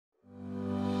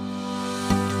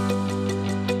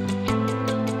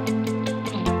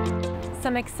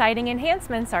some exciting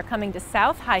enhancements are coming to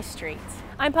South High Street.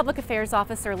 I'm Public Affairs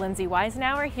Officer Lindsay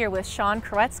Weisenauer here with Shawn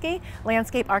Krawetzki,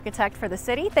 landscape architect for the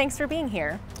city. Thanks for being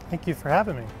here. Thank you for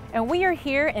having me. And we are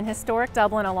here in historic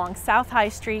Dublin along South High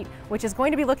Street, which is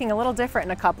going to be looking a little different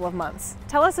in a couple of months.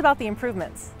 Tell us about the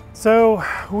improvements. So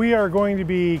we are going to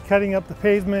be cutting up the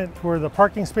pavement where the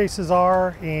parking spaces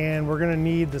are, and we're going to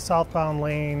need the southbound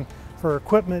lane for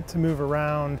equipment to move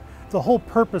around. The whole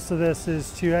purpose of this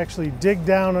is to actually dig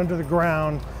down under the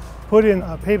ground, put in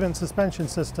a pavement suspension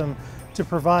system to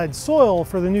provide soil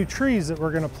for the new trees that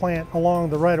we're going to plant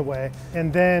along the right-of-way,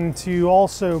 and then to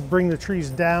also bring the trees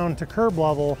down to curb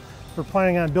level. We're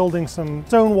planning on building some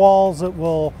stone walls that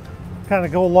will kind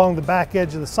of go along the back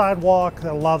edge of the sidewalk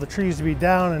that allow the trees to be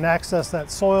down and access that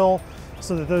soil,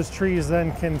 so that those trees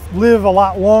then can live a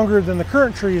lot longer than the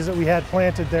current trees that we had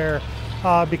planted there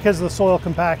because of the soil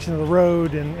compaction of the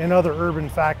road and other urban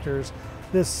factors.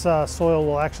 This soil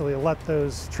will actually let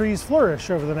those trees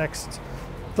flourish over the next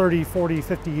 30, 40,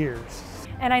 50 years.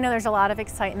 And I know there's a lot of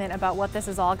excitement about what this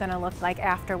is all going to look like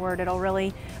afterward. It'll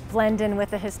really blend in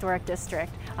with the historic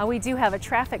district. We do have a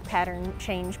traffic pattern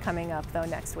change coming up though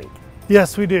next week.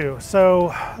 Yes, we do.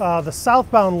 So the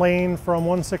southbound lane from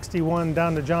 161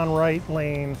 down to John Wright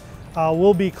Lane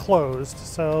will be closed.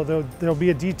 So there'll be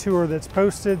a detour that's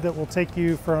posted that will take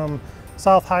you from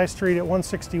South High Street at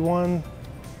 161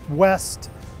 west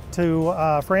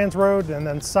to Franz Road, and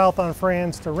then south on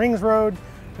Franz to Rings Road,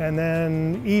 and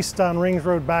then east on Rings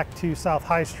Road back to South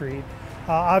High Street.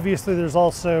 Obviously there's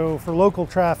also, for local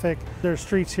traffic, there's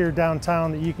streets here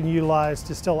downtown that you can utilize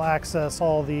to still access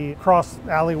all the cross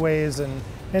alleyways and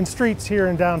streets here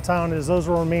in downtown, as those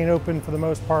will remain open for the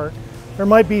most part. There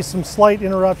might be some slight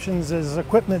interruptions as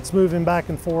equipment's moving back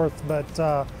and forth, but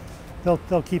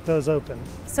they'll keep those open.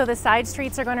 So the side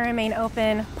streets are going to remain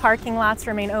open, parking lots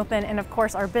remain open, and of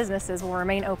course our businesses will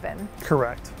remain open.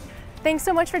 Correct. Thanks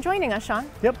so much for joining us, Shawn.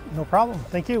 Yep, no problem.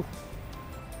 Thank you.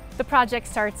 The project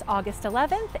starts August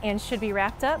 11th and should be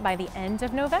wrapped up by the end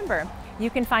of November. You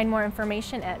can find more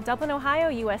information at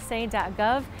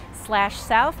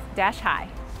dublinohiousa.gov/south-high.